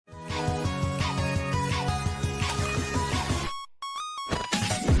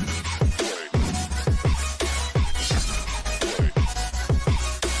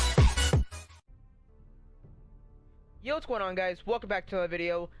What's going on, guys? Welcome back to a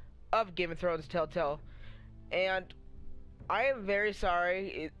video of Game of Thrones Telltale. And I am very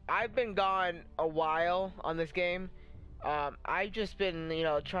sorry. I've been gone a while on this game. I've just been,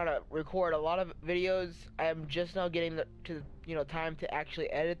 trying to record a lot of videos. I am just now getting time to actually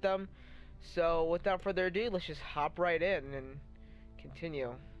edit them. So without further ado, let's just hop right in and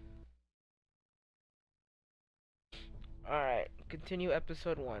continue. Alright, continue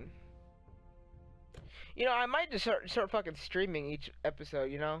episode 1. I might just start fucking streaming each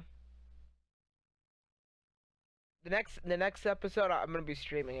episode, The next episode, I'm gonna be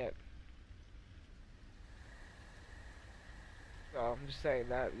streaming it. So, I'm just saying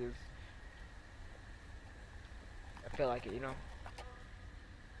that because I feel like it,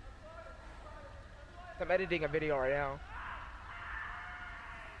 I'm editing a video right now.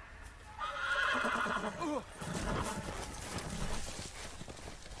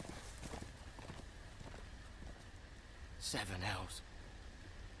 Seven L's.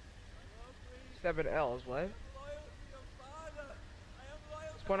 7 L's, what?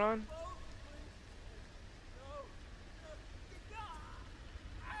 What's going on?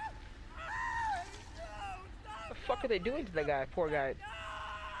 What the fuck are they doing to the guy? Poor guy.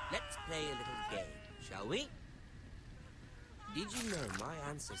 Let's play a little game, shall we? Did you know my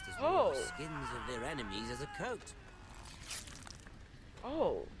ancestors wore Oh. the skins of their enemies as a coat?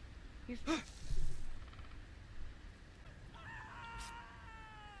 Oh. He's...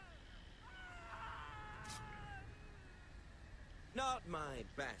 Not my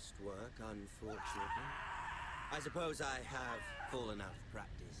best work, unfortunately. I suppose I have fallen out of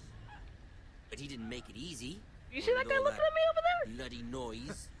practice. But he didn't make it easy. You see that guy looking at me over there? Bloody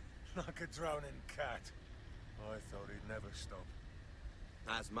noise. Like a drowning cat. I thought he'd never stop.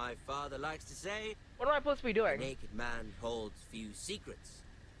 As my father likes to say, What am I supposed to be the doing? naked man holds few secrets.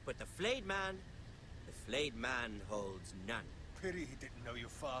 But the flayed man holds none. Pity he didn't know your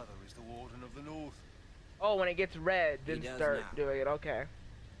father is the Warden of the North. Oh, when it gets red, He then does start now. doing it. Okay.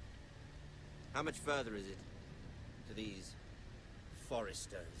 How much further is it to these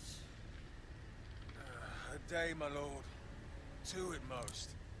foresters? A day, my lord. 2 at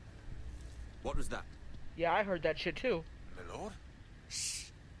most. What was that? Yeah, I heard that shit too. My lord? Shh!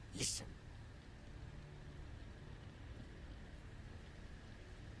 Listen.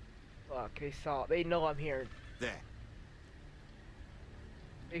 Fuck, they know I'm here. There.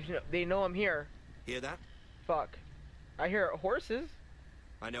 They know I'm here. Hear that? Fuck. I hear horses.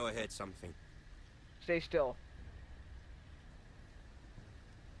 I know I heard something. Stay still.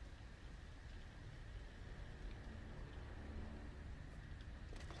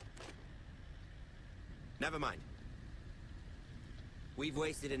 Never mind. We've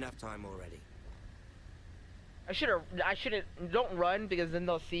wasted enough time already. I shouldn't, don't run because then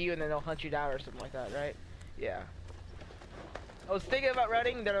they'll see you and then they'll hunt you down or something like that, right? Yeah. I was thinking about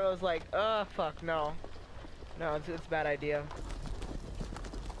running, then I was like, fuck, no. No, it's a bad idea.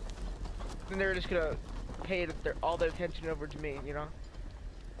 Then they're just gonna pay all their attention over to me, The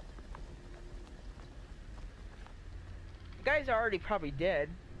guy's already probably dead.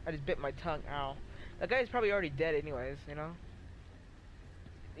 I just bit my tongue, ow. That guy's probably already dead anyways,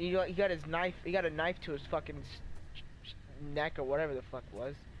 He got his knife, he got a knife to his fucking neck or whatever the fuck it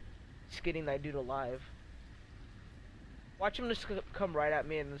was. Skinning that dude alive. Watch him just come right at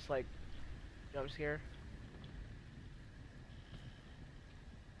me and just like jump scare.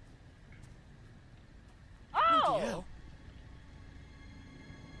 Oh!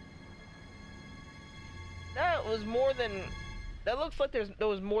 That was more than... That looks like there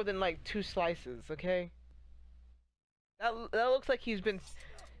was more than like 2 slices, okay? That looks like he's been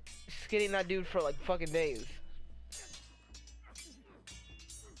skinning that dude for like fucking days.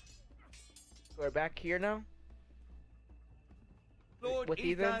 We're back here now? Lord With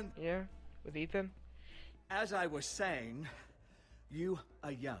Ethan? Ethan, Yeah? With Ethan? as I was saying, you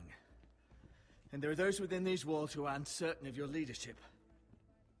are young. And there are those within these walls who are uncertain of your leadership.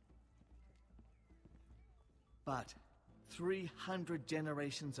 But 300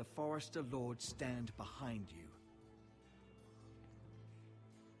 generations of Forester Lords stand behind you.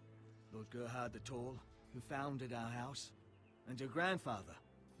 Lord Gerhard the Tall, who founded our house, and your grandfather,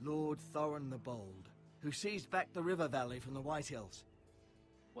 Lord Thorin the Bold, who seized back the river valley from the White Hills.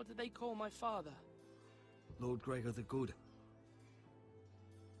 What did they call my father? Lord Gregor the Good.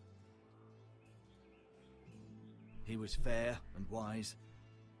 He was fair and wise,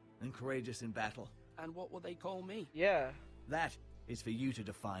 and courageous in battle. And what will they call me? Yeah. That is for you to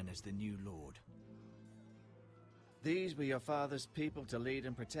define as the new lord. These were your father's people to lead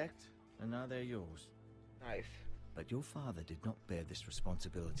and protect, and now they're yours. Nice. But your father did not bear this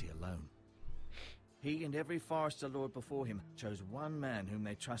responsibility alone. He and every Forester Lord before him chose one man whom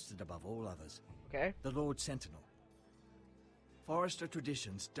they trusted above all others. Okay. The Lord Sentinel. Forester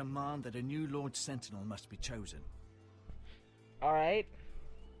traditions demand that a new Lord Sentinel must be chosen. Alright.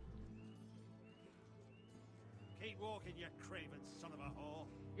 Keep walking, you craven son of a whore.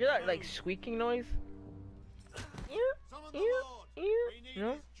 You're that, like, squeaking noise? Summon the Lord. We need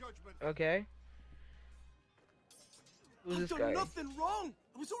No? his judgment. Okay. Who's this guy? nothing wrong!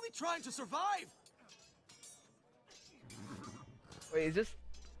 I was only trying to survive! Wait, is this...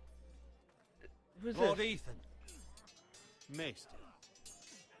 Who's Lord this? Ethan. Maester.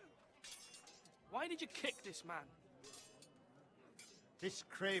 Why did you kick this man? This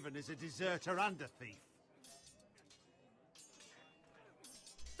craven is a deserter and a thief.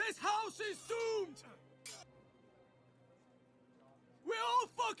 This house is doomed! We all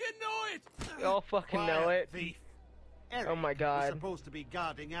fucking know it! We all fucking know Quiet, it. thief. Eric Oh my was God. supposed to be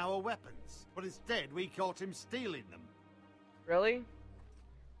guarding our weapons, but instead we caught him stealing them. Really?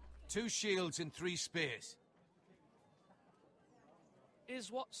 2 shields and 3 spears.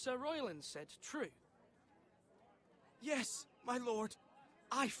 Is what Sir Royland said true? Yes, my lord.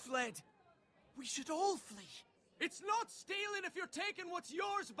 I fled. We should all flee. It's not stealing if you're taking what's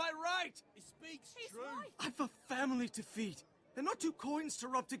yours by right. He speaks He's true. right. I've a family to feed, and not 2 coins to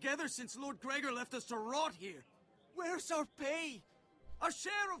rub together since Lord Gregor left us to rot here. Where's our pay? Our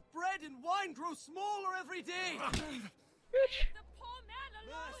share of bread and wine grows smaller every day. The poor man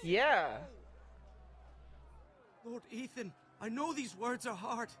alone. Yeah. Lord Ethan, I know these words are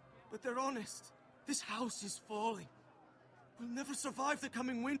hard, but they're honest. This house is falling. We'll never survive the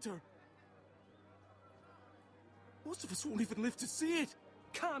coming winter. Most of us won't even live to see it.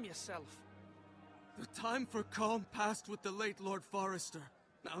 Calm yourself. The time for calm passed with the late Lord Forrester.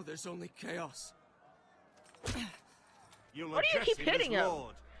 Now there's only chaos. You'll Why do you address keep him hitting as him?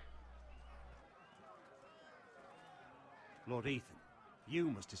 Lord. Lord Ethan, you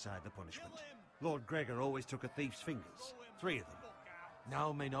must decide the punishment. Lord Gregor always took a thief's fingers. 3 of them.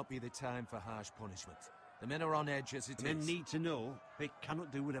 Now may not be the time for harsh punishment. The men are on edge as it The men is. need to know they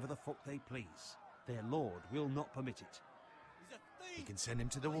cannot do whatever the fuck they please. Their lord will not permit it. You can send him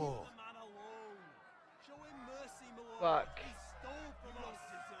to the war. Fuck.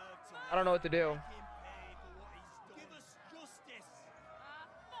 I don't know what to do.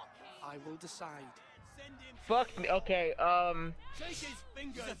 I will decide. Fuck me. Okay, Take his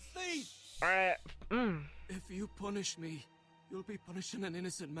fingers. He's a thief. alright. If you punish me, you'll be punishing an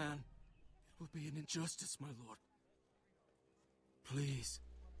innocent man. It will be an injustice, my lord. Please,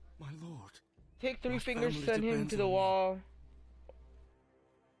 my lord. Take 3 My fingers, family send him depends to the on me. wall.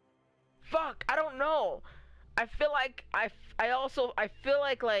 Fuck, I don't know. I feel like I feel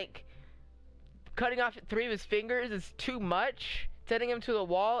like cutting off 3 of his fingers is too much. Sending him to the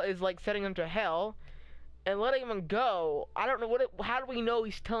wall is like sending him to hell, and letting him go. I don't know how do we know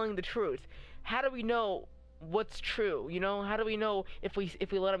he's telling the truth? How do we know what's true? You know, how do we know if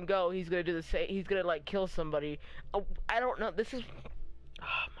we let him go, he's gonna do the same? He's gonna like kill somebody. I don't know. This is,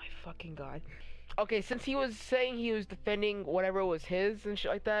 oh my fucking god. Okay, since he was saying he was defending whatever was his and shit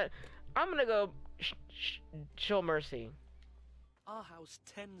like that, I'm gonna go show mercy. Our house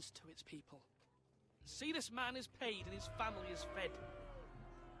tends to its people. See, this man is paid and his family is fed.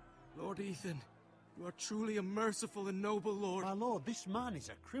 Lord Ethan, you are truly a merciful and noble lord. My lord, this man is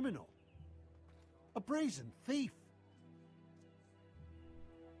a criminal. A brazen thief.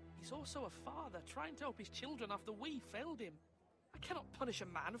 He's also a father trying to help his children after we failed him. I cannot punish a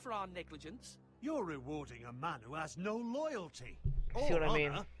man for our negligence. You're rewarding a man who has no loyalty. See what or I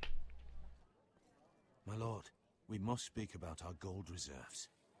mean? honor. My lord, we must speak about our gold reserves.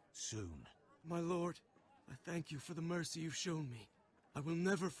 Soon. My lord, I thank you for the mercy you've shown me. I will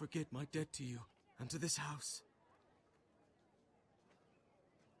never forget my debt to you and to this house.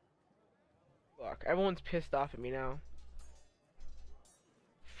 Fuck, everyone's pissed off at me now.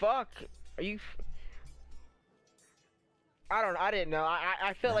 Fuck, are you? I don't know. I didn't know.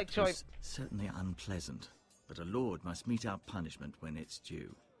 I feel like showing. Certainly unpleasant, but a lord must mete out punishment when it's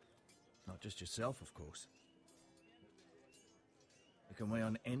due. Not just yourself, of course. You can weigh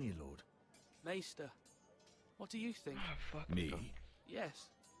on any lord. Maester, what do you think? Oh, fuck. Me? Yes.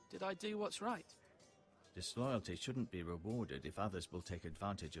 Did I do what's right? Disloyalty shouldn't be rewarded if others will take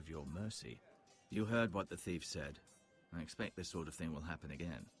advantage of your mercy. You heard what the thief said. I expect this sort of thing will happen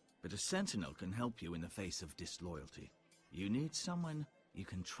again. But a sentinel can help you in the face of disloyalty. You need someone you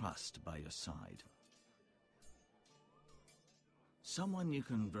can trust by your side. Someone you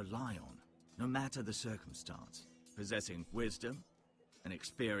can rely on, no matter the circumstance. Possessing wisdom and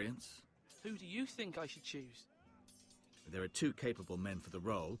experience. Who do you think I should choose? There are 2 capable men for the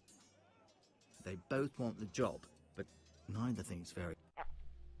role. They both want the job, but neither thinks very...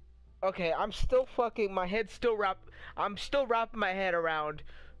 Okay, I'm still fucking, my head's still I'm still wrapping my head around,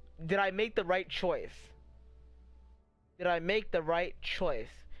 did I make the right choice? Did I make the right choice?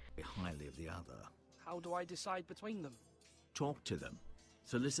 highly of the other. How do I decide between them? Talk to them.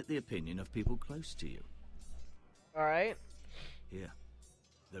 Solicit the opinion of people close to you. Alright. Here.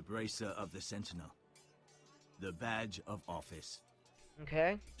 The bracer of the Sentinel. The badge of office.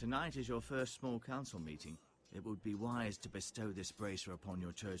 Okay. Tonight is your first small council meeting. It would be wise to bestow this bracer upon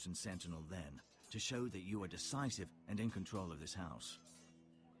your chosen Sentinel then, to show that you are decisive and in control of this house.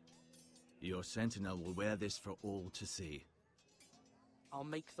 Your Sentinel will wear this for all to see. I'll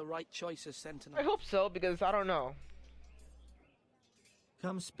make the right choice as Sentinel. I hope so, because I don't know.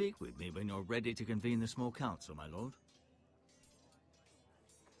 Come speak with me when you're ready to convene the small council, my lord.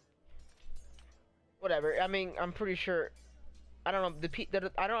 Whatever. I mean, I'm pretty sure. I don't know.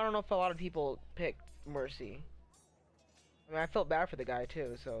 I don't know if a lot of people picked Mercy. I mean, I felt bad for the guy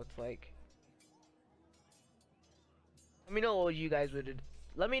too. So it's like, let me know what you guys would.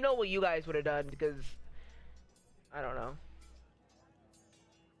 Let me know what you guys would have done, because I don't know.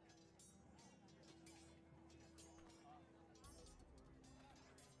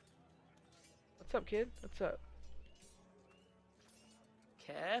 What's up, kid? What's up?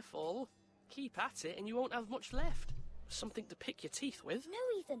 Careful. Keep at it and you won't have much left. Something to pick your teeth with.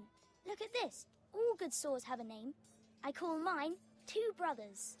 No, Ethan. Look at this. All good swords have a name. I call mine Two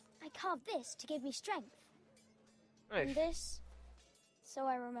Brothers. I carved this to give me strength. Nice. And this, so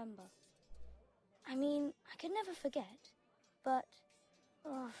I remember. I mean, I could never forget. But,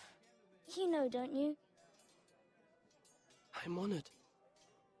 oh, you know, don't you? I'm honored.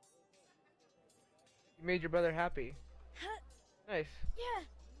 You made your brother happy. Nice. Yeah.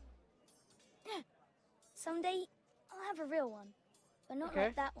 Someday, I'll have a real one. But not Okay.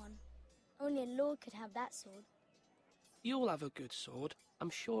 like that one. Only a lord could have that sword. You'll have a good sword. I'm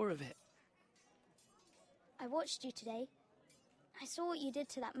sure of it. I watched you today. I saw what you did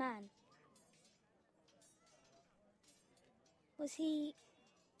to that man. Was he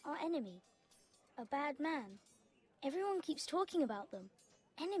our enemy? A bad man? Everyone keeps talking about them.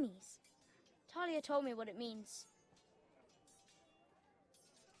 Enemies. Talia told me what it means.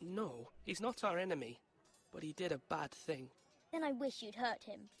 No, he's not our enemy. But he did a bad thing. Then I wish you'd hurt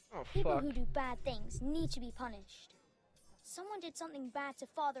him. Oh People fuck. who do bad things need to be punished. Someone did something bad to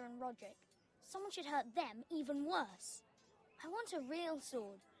Father and Roderick. Someone should hurt them even worse. I want a real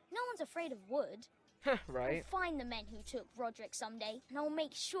sword. No one's afraid of wood. Right. I'll find the men who took Roderick someday, and I'll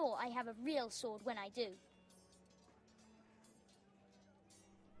make sure I have a real sword when I do.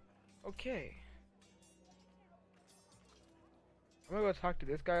 Okay. I'm gonna go talk to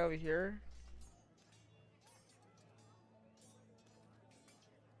this guy over here.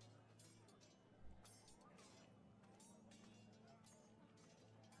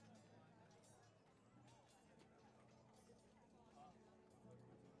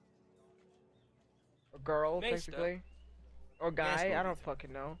 A girl, Maester. technically. Or guy, Lord I don't Ethan.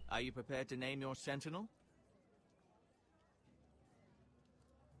 fucking know. Are you prepared to name your Sentinel?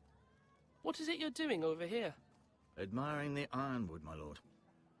 What is it you're doing over here? Admiring the ironwood, my lord.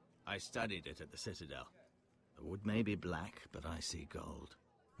 I studied it at the Citadel. The wood may be black, but I see gold.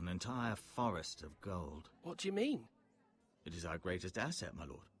 An entire forest of gold. What do you mean? It is our greatest asset, my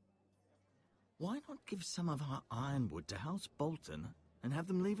lord. Why not give some of our ironwood to House Bolton and have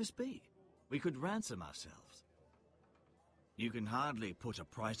them leave us be? We could ransom ourselves. You can hardly put a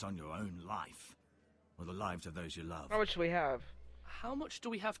price on your own life, or the lives of those you love. How much do we have? How much do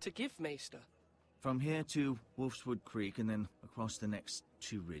we have to give, Maester? From here to Wolfswood Creek and then across the next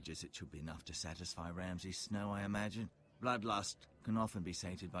 2 ridges, it should be enough to satisfy Ramsay Snow, I imagine. Bloodlust can often be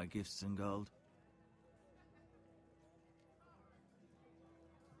sated by gifts and gold.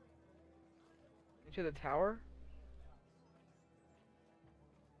 Into the tower?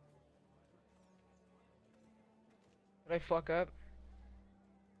 Did I fuck up?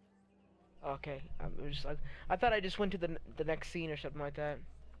 Okay, I'm just like, I thought I just went to the next scene or something like that.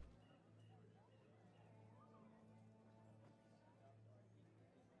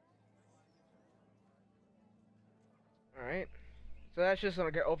 Alright. So that's just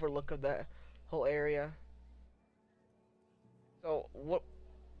like an overlook of that whole area. So, what...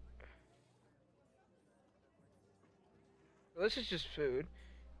 So this is just food.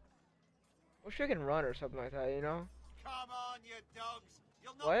 Wish I can run or something like that, you know? Come on, you dogs.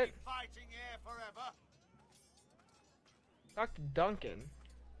 You'll not What? be fighting here forever. Talk to Duncan.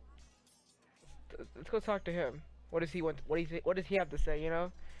 Let's go talk to him. What does he want? What does he have to say? You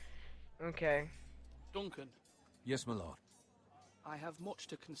know? Okay. Duncan, Yes, my lord. I have much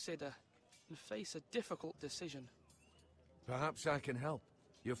to consider. and face a difficult decision. Perhaps I can help.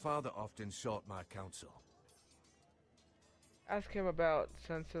 Your father often sought my counsel. Ask him about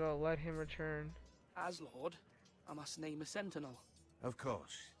Sentinel. Let him return. As Lord, I must name a sentinel. Of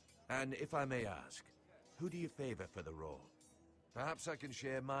course. And if I may ask, who do you favor for the role? Perhaps I can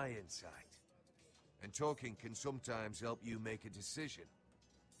share my insight. And talking can sometimes help you make a decision.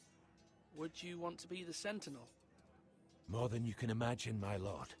 Would you want to be the sentinel? More than you can imagine, my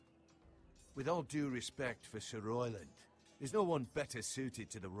lord. With all due respect for Sir Royland, there's no one better suited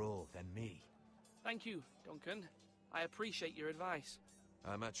to the role than me. Thank you, Duncan. I appreciate your advice.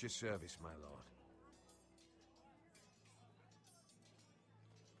 I'm at your service, my lord.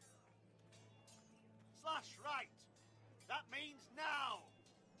 Slash right. That means now.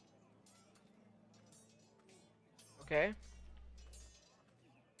 Okay.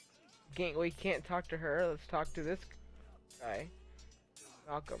 We can't talk to her. Let's talk to this guy.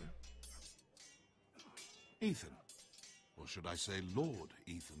 Malcolm. Ethan. Or should I say Lord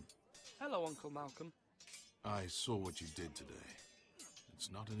Ethan? Hello, Uncle Malcolm. I saw what you did today.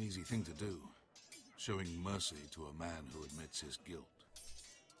 It's not an easy thing to do, showing mercy to a man who admits his guilt.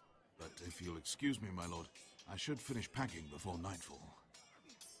 But if you'll excuse me, my lord, I should finish packing before nightfall.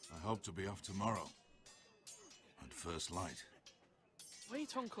 I hope to be off tomorrow. At first light.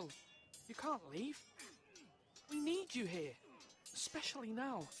 Wait, Uncle. You can't leave. We need you here. Especially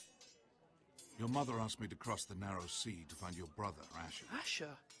now. Your mother asked me to cross the narrow sea to find your brother, Asher.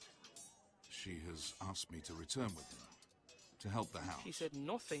 Asher? She has asked me to return with him, to help the house. She said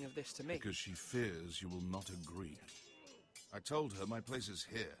nothing of this to me. Because she fears you will not agree. I told her my place is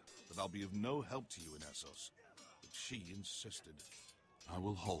here, that I'll be of no help to you in Essos. But she insisted. I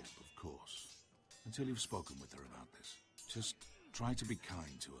will hold, of course, until you've spoken with her about this. Just try to be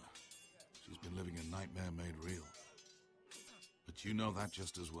kind to her. She's been living a nightmare made real. But you know that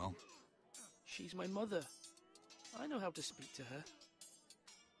just as well. She's my mother. I know how to speak to her.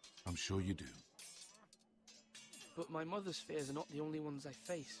 I'm sure you do. But my mother's fears are not the only ones I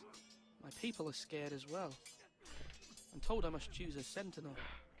face. My people are scared as well. I'm told I must choose a sentinel.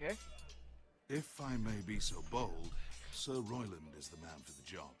 Okay. If I may be so bold, Sir Royland is the man for the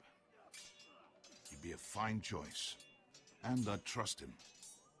job. He'd be a fine choice. And I'd trust him.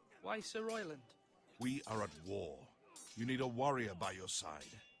 Why Sir Royland? We are at war. You need a warrior by your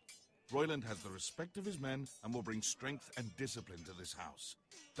side. Royland has the respect of his men and will bring strength and discipline to this house.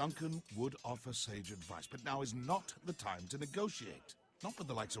 Duncan would offer sage advice, but now is not the time to negotiate. Not with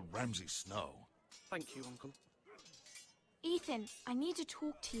the likes of Ramsay Snow. Thank you, Uncle. Ethan, I need to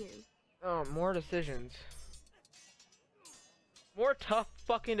talk to you. Oh, more decisions. More tough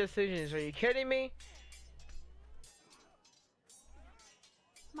fucking decisions. Are you kidding me?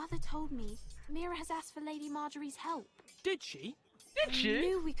 Mother told me Mira has asked for Lady Marjorie's help. Did she? Did she? I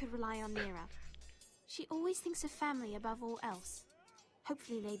knew we could rely on Mira. She always thinks of family above all else.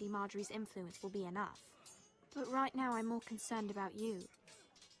 Hopefully Lady Marjorie's influence will be enough. But right now I'm more concerned about you.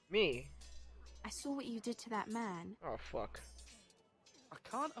 Me? I saw what you did to that man. Oh, fuck. I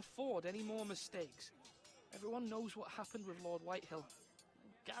can't afford any more mistakes. Everyone knows what happened with Lord Whitehill.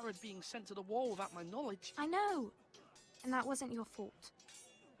 Garrett being sent to the wall without my knowledge. I know. And that wasn't your fault.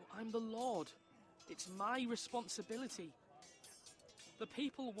 But I'm the Lord. It's my responsibility. The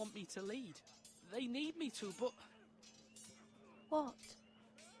people want me to lead. They need me to, but... What?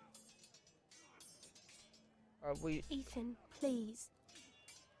 Ethan, please.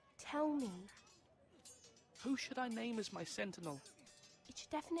 Tell me. Who should I name as my sentinel? It should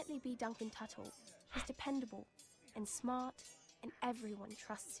definitely be Duncan Tuttle. He's dependable and smart, and everyone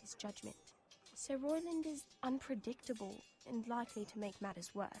trusts his judgment. Sir Royland is unpredictable and likely to make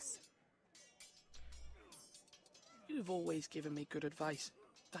matters worse. You've always given me good advice.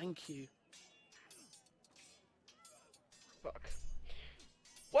 Thank you. Fuck.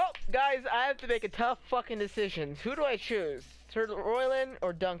 Well, guys, I have to make a tough fucking decision. Who do I choose? Sir Royland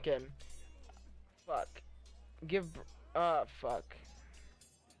or Duncan? Fuck. Fuck.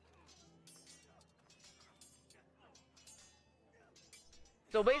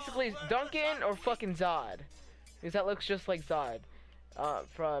 So basically, Duncan or fucking Zod. Because that looks just like Zod.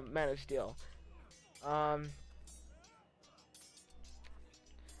 From Man of Steel. I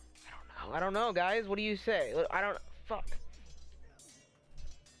don't know, guys. What do you say? Fuck.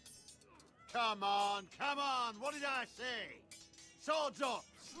 Come on, come on. What did I say? Swords up,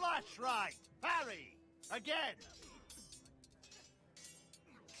 slash right, parry, again.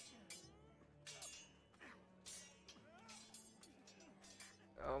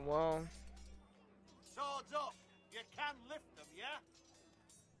 Well. Swords up. You can lift them, yeah?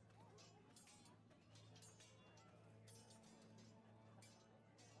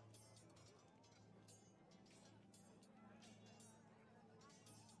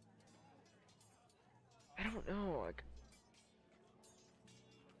 don't know, like...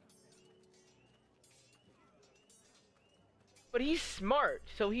 But he's smart,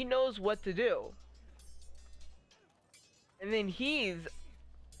 so he knows what to do. And then he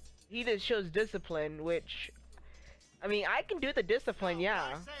just shows discipline, which... I mean, I can do the discipline,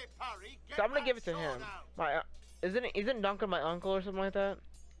 yeah. So I'm gonna give it to him. My, isn't Duncan my uncle or something like that?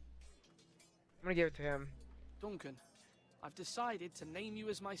 I'm gonna give it to him. Duncan, I've decided to name you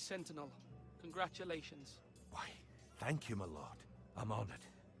as my sentinel. Congratulations. Why, thank you, my lord. I'm honored.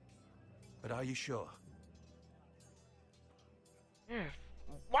 But are you sure? Yeah.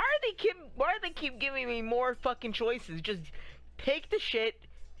 Why do they keep giving me more fucking choices? Just take the shit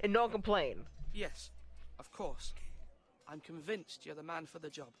and don't complain. Yes, of course. I'm convinced you're the man for the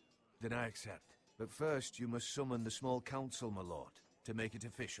job. Then I accept. But first, you must summon the small council, my lord, to make it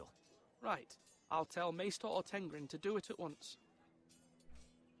official. Right. I'll tell Maester Ortengrin to do it at once.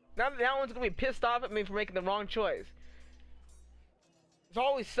 Now that one's gonna be pissed off at me for making the wrong choice. There's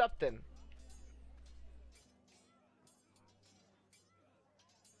always something.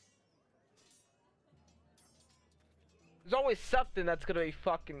 There's always something that's gonna be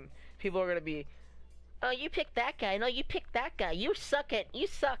fucking... People are gonna be... Oh, you picked that guy. No, you picked that guy. You suck it. You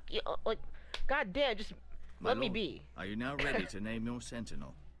suck. You, like, God damn, just let me be. Are you now ready to name your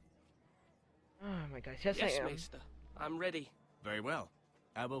sentinel? Oh my gosh, yes Yes, I am. Maester. I'm ready. Very well.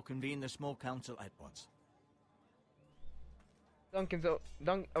 I will convene the small council at once. Duncan,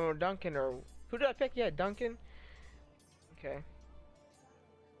 or who did I pick? Yeah, Duncan. Okay.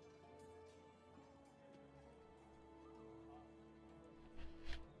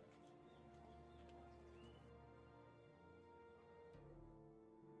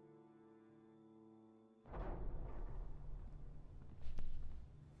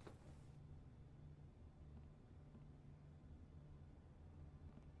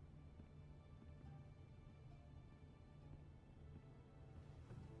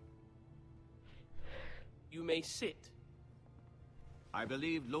 You may sit. I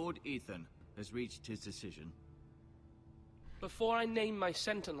believe Lord Ethan has reached his decision. Before I name my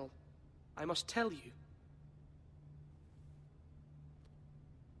sentinel, I must tell you.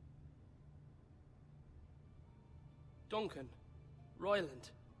 Duncan,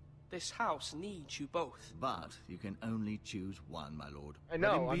 Royland, this house needs you both. But you can only choose one, my lord. I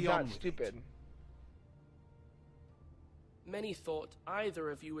know, I'm not stupid. Many thought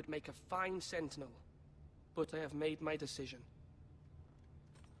either of you would make a fine sentinel, but I have made my decision.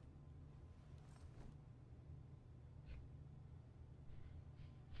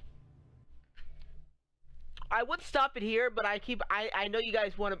 I would stop it here, but I know you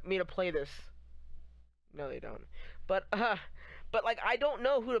guys want me to play this. No, they don't. But like, I don't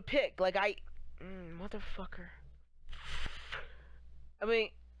know who to pick. Like, motherfucker. I mean,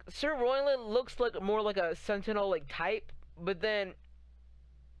 Sir Royland looks like more like a sentinel, like, type, but then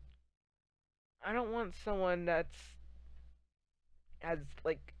I don't want someone that's has,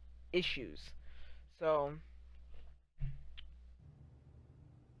 like, issues. So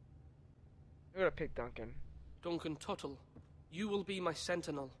I'm gonna pick Duncan. Duncan Tuttle, you will be my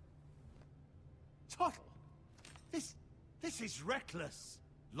sentinel. Tuttle? This is reckless.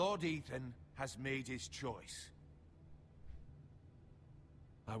 Lord Ethan has made his choice.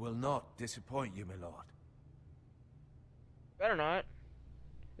 I will not disappoint you, my lord. Better not.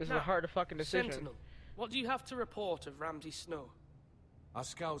 This is a hard fucking decision. Sentinel, what do you have to report of Ramsay Snow? Our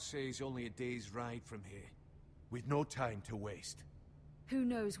scouts say he's only a day's ride from here, with no time to waste. Who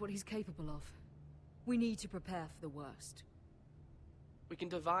knows what he's capable of? We need to prepare for the worst. We can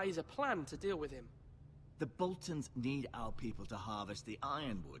devise a plan to deal with him. The Boltons need our people to harvest the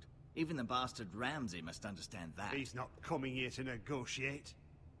ironwood. Even the bastard Ramsay must understand that. He's not coming here to negotiate.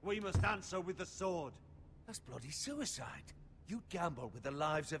 We must answer with the sword. That's bloody suicide. You'd gamble with the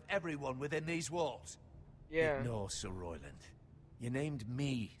lives of everyone within these walls. Yeah. Ignore Sir Royland. You named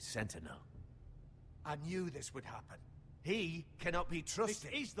me Sentinel. I knew this would happen. He cannot be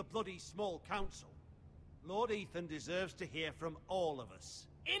trusted. This is the bloody small council. Lord Ethan deserves to hear from all of us.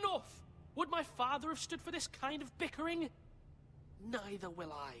 Enough! Would my father have stood for this kind of bickering? Neither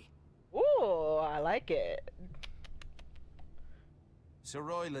will I. Ooh, I like it. Sir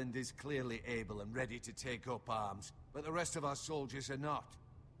Royland is clearly able and ready to take up arms, but the rest of our soldiers are not.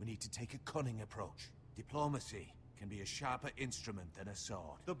 We need to take a cunning approach. Diplomacy can be a sharper instrument than a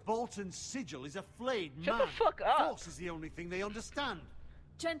sword. The Bolton sigil is a flayed man. Shut the fuck up. Force is the only thing they understand.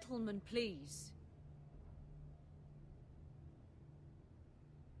 Gentlemen, please.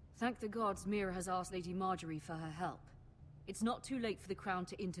 Thank the gods Mira has asked Lady Marjorie for her help. It's not too late for the Crown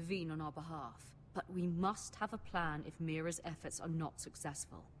to intervene on our behalf, but we must have a plan if Mira's efforts are not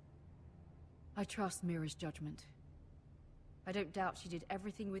successful. I trust Mira's judgment. I don't doubt she did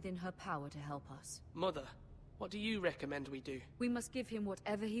everything within her power to help us. Mother, what do you recommend we do? We must give him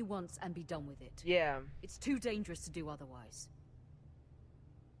whatever he wants and be done with it. Yeah. It's too dangerous to do otherwise.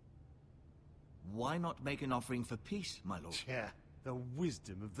 Why not make an offering for peace, my lord? Yeah, the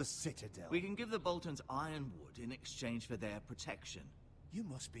wisdom of the Citadel. We can give the Boltons ironwood in exchange for their protection. You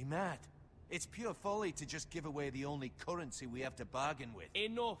must be mad. It's pure folly to just give away the only currency we have to bargain with.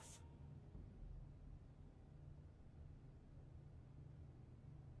 Enough!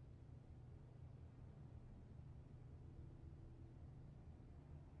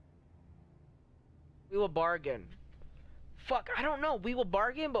 We will bargain. Fuck, I don't know. We will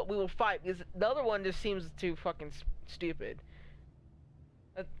bargain, but we will fight. Because the other one just seems too fucking stupid.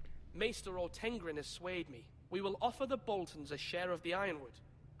 Maester Ortengrin has swayed me. We will offer the Boltons a share of the ironwood,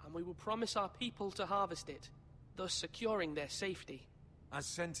 and we will promise our people to harvest it, thus securing their safety. As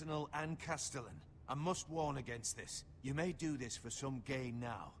Sentinel and Castellan, I must warn against this. You may do this for some gain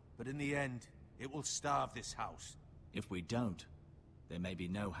now, but in the end, it will starve this house. If we don't, there may be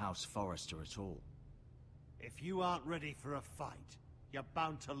no House Forrester at all. If you aren't ready for a fight, you're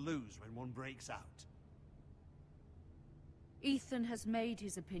bound to lose when one breaks out. Ethan has made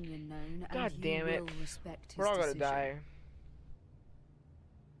his opinion known, God and damn you it. will respect his We're all gonna decision. die.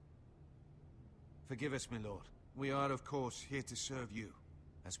 Forgive us, my lord. We are, of course, here to serve you,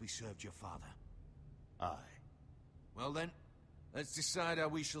 as we served your father. Aye. Well then, let's decide how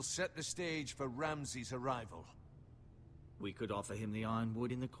we shall set the stage for Ramsay's arrival. We could offer him the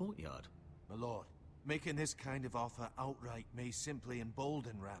ironwood in the courtyard. My lord, making this kind of offer outright may simply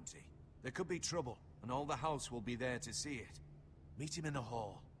embolden Ramsay. There could be trouble, and all the house will be there to see it. Meet him in the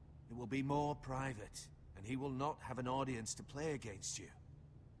hall. It will be more private, and he will not have an audience to play against you.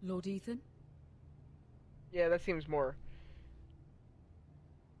 Lord Ethan? Yeah, that seems more.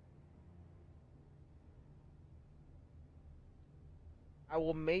 I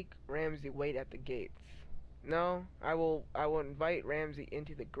will make Ramsay wait at the gates. No, I will invite Ramsay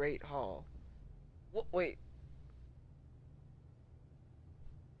into the Great Hall. Wait.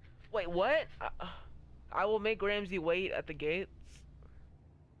 Wait, what? I will make Ramsay wait at the gates?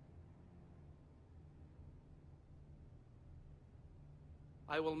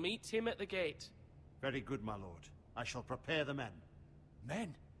 I will meet him at the gate. Very good, my lord. I shall prepare the men.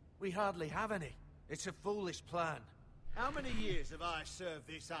 Men? We hardly have any. It's a foolish plan. How many years have I served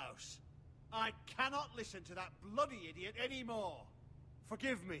this house? I cannot listen to that bloody idiot anymore.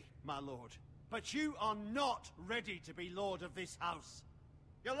 Forgive me, my lord, but you are not ready to be lord of this house.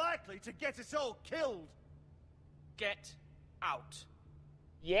 You're likely to get us all killed. Get out.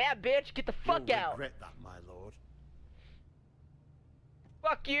 Yeah, bitch, get the fuck You'll out. regret that, my lord.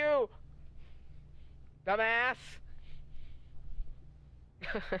 Fuck you, dumbass.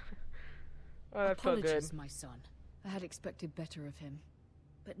 Oh, that's so good. Apologies, my son. I had expected better of him.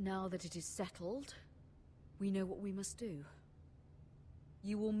 But now that it is settled, we know what we must do.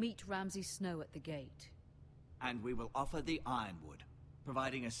 You will meet Ramsay Snow at the gate. And we will offer the ironwood,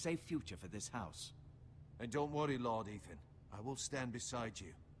 providing a safe future for this house. And don't worry, Lord Ethan. I will stand beside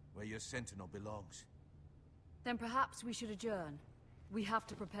you, where your sentinel belongs. Then perhaps we should adjourn. We have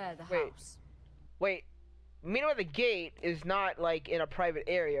to prepare the Wait. house. Wait, meanwhile the gate is not like in a private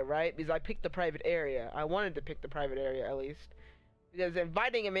area, right? Because I picked the private area. I wanted to pick the private area at least. Because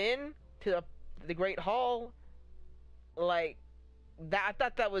inviting him in to the Great Hall, like that, I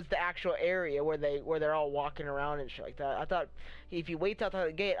thought that was the actual area where they're all walking around and shit like that. I thought if you wait outside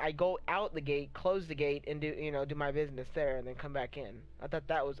the gate, I go out the gate, close the gate, and do my business there, and then come back in. I thought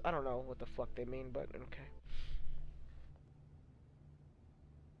that was, I don't know what the fuck they mean, but okay.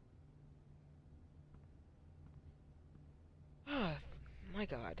 My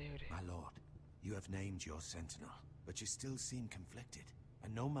God, dude. My lord, you have named your sentinel, but you still seem conflicted.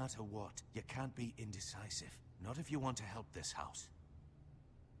 And no matter what, you can't be indecisive. Not if you want to help this house.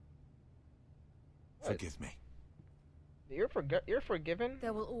 Forgive me. You're forgiven?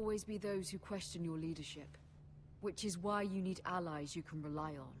 There will always be those who question your leadership, which is why you need allies you can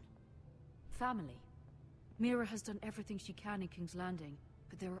rely on. Family. Mira has done everything she can in King's Landing,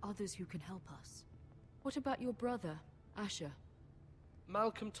 but there are others who can help us. What about your brother, Asher?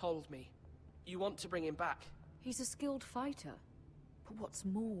 Malcolm told me. You want to bring him back. He's a skilled fighter. But what's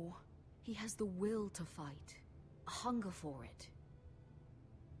more, he has the will to fight. A hunger for it.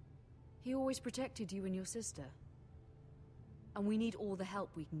 He always protected you and your sister. And we need all the help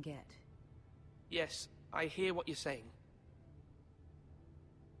we can get. Yes, I hear what you're saying.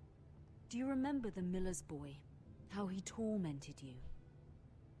 Do you remember the miller's boy? How he tormented you?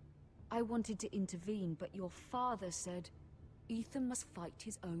 I wanted to intervene, but your father said Ethan must fight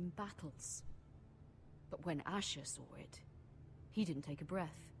his own battles. But when Asher saw it, he didn't take a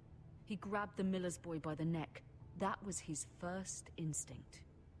breath. He grabbed the miller's boy by the neck. That was his first instinct.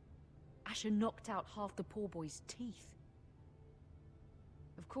 Asher knocked out half the poor boy's teeth.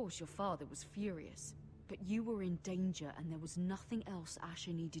 Of course, your father was furious, but you were in danger and there was nothing else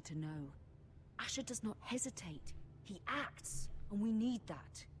Asher needed to know. Asher does not hesitate. He acts, and we need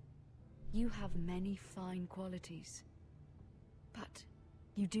that. You have many fine qualities, but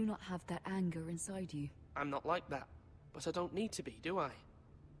you do not have that anger inside you. I'm not like that, but I don't need to be, do I?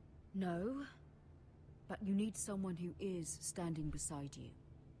 No, but you need someone who is standing beside you.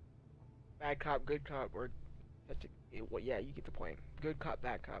 Bad cop, good cop, or... Well, yeah, you get the point. Good cop,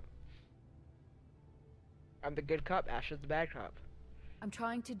 bad cop. I'm the good cop, Asher's the bad cop. I'm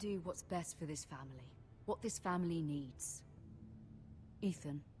trying to do what's best for this family. What this family needs.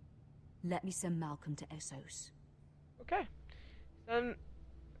 Ethan, let me send Malcolm to Essos. Okay.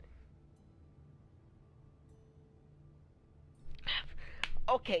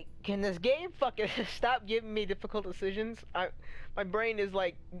 Okay, can this game fucking stop giving me difficult decisions? My brain is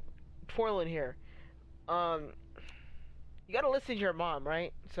like twirling here. You gotta listen to your mom,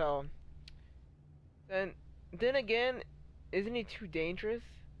 right? So then again, isn't he too dangerous?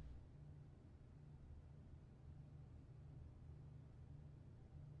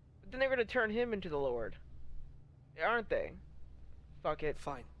 But then they're gonna turn him into the Lord, aren't they? Fuck it.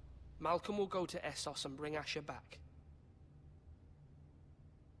 Fine. Malcolm will go to Essos and bring Asher back.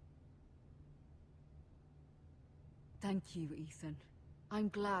 Thank you, Ethan. I'm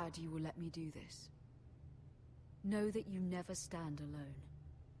glad you will let me do this. Know that you never stand alone.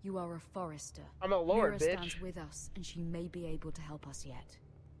 You are a Forrester. I'm a Lord, Mira bitch. stands with us, and she may be able to help us yet.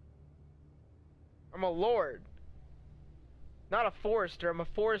 I'm a Lord. Not a Forrester, I'm a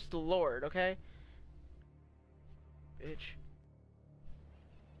Forrester Lord, okay? Bitch.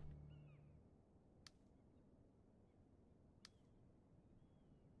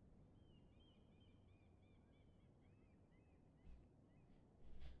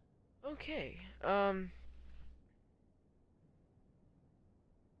 Okay,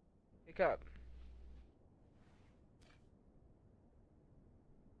 pick up.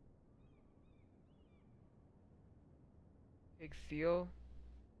 Big seal.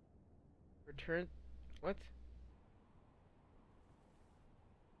 Return. What?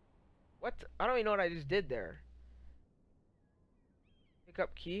 What? I don't even know what I just did there. Pick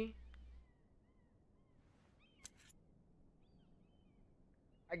up key.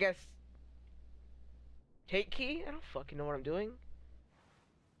 I guess. Take key? I don't fucking know what I'm doing.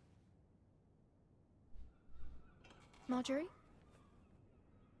 Marjorie?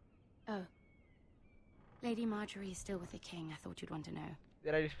 Oh. Lady Marjorie is still with the king. I thought you'd want to know.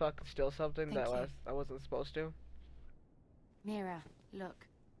 Did I just fucking steal something Thank you. I wasn't supposed to? Mira, look.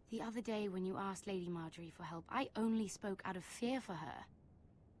 The other day when you asked Lady Marjorie for help, I only spoke out of fear for her.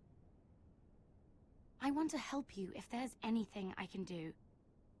 I want to help you if there's anything I can do.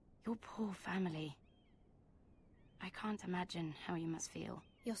 Your poor family. I can't imagine how you must feel.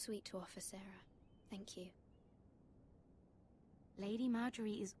 You're sweet to offer, Sarah. Thank you. Lady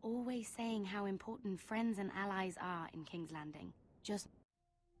Marjorie is always saying how important friends and allies are in King's Landing. Just...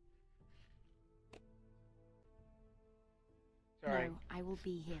 Sorry. No, I will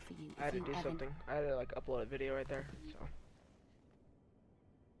be here for you. I had to do something. I had to like upload a video right there, so.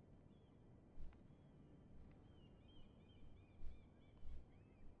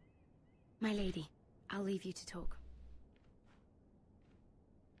 My lady, I'll leave you to talk.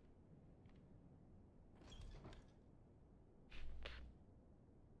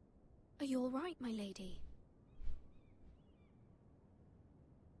 Are you all right, my lady?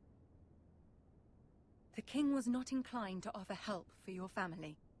 The king was not inclined to offer help for your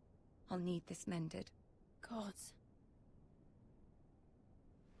family. I'll need this mended. Gods.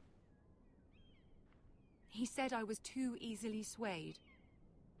 He said I was too easily swayed.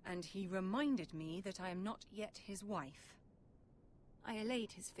 And he reminded me that I am not yet his wife. I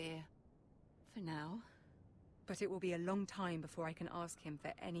allayed his fear. For now. But it will be a long time before I can ask him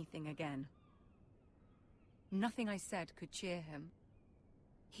for anything again. Nothing I said could cheer him.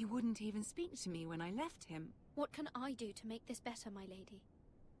 He wouldn't even speak to me when I left him. What can I do to make this better, my lady?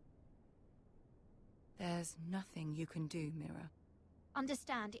 There's nothing you can do, Mira.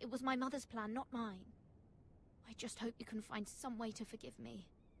 Understand, it was my mother's plan, not mine. I just hope you can find some way to forgive me.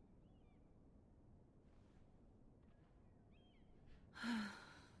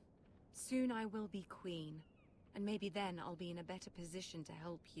 Soon I will be queen, and maybe then I'll be in a better position to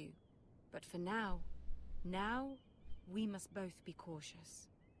help you. But for now, we must both be cautious.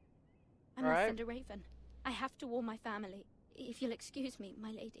 I must send a raven. I have to warn my family. If you'll excuse me,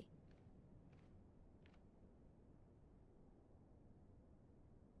 my lady.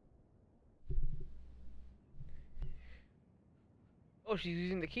 Oh, she's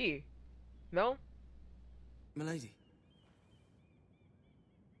using the key. No? Milady.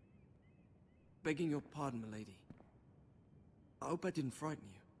 Begging your pardon, milady. I hope I didn't frighten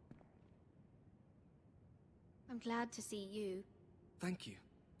you. I'm glad to see you. Thank you,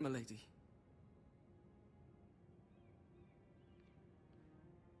 milady.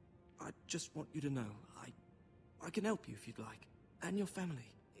 I just want you to know, I can help you if you'd like. And your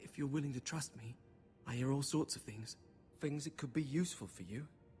family, if you're willing to trust me. I hear all sorts of things. Things that could be useful for you.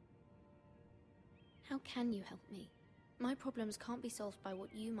 How can you help me? My problems can't be solved by what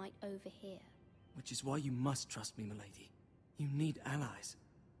you might overhear. Which is why you must trust me, milady. You need allies.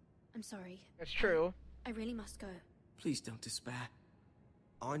 I'm sorry. That's true. I really must go. Please don't despair.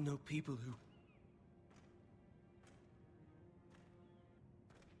 I know people who...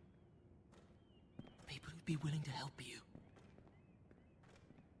 People who'd be willing to help you.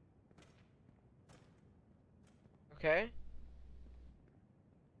 Okay.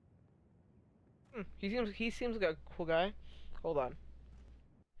 He seems like a cool guy. Hold on.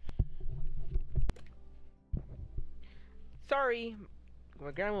 Sorry,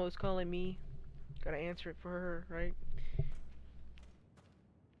 my grandma was calling me. Gotta answer it for her, right?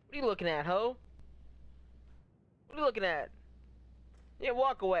 What are you looking at, ho? What are you looking at? Yeah,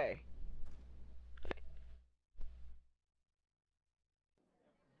 walk away.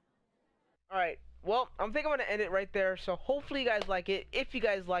 Alright, well, I think I'm gonna end it right there. So hopefully you guys like it. If you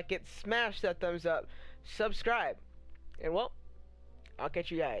guys like it, smash that thumbs up, subscribe, and well, I'll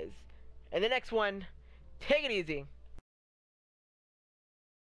catch you guys in the next one. Take it easy.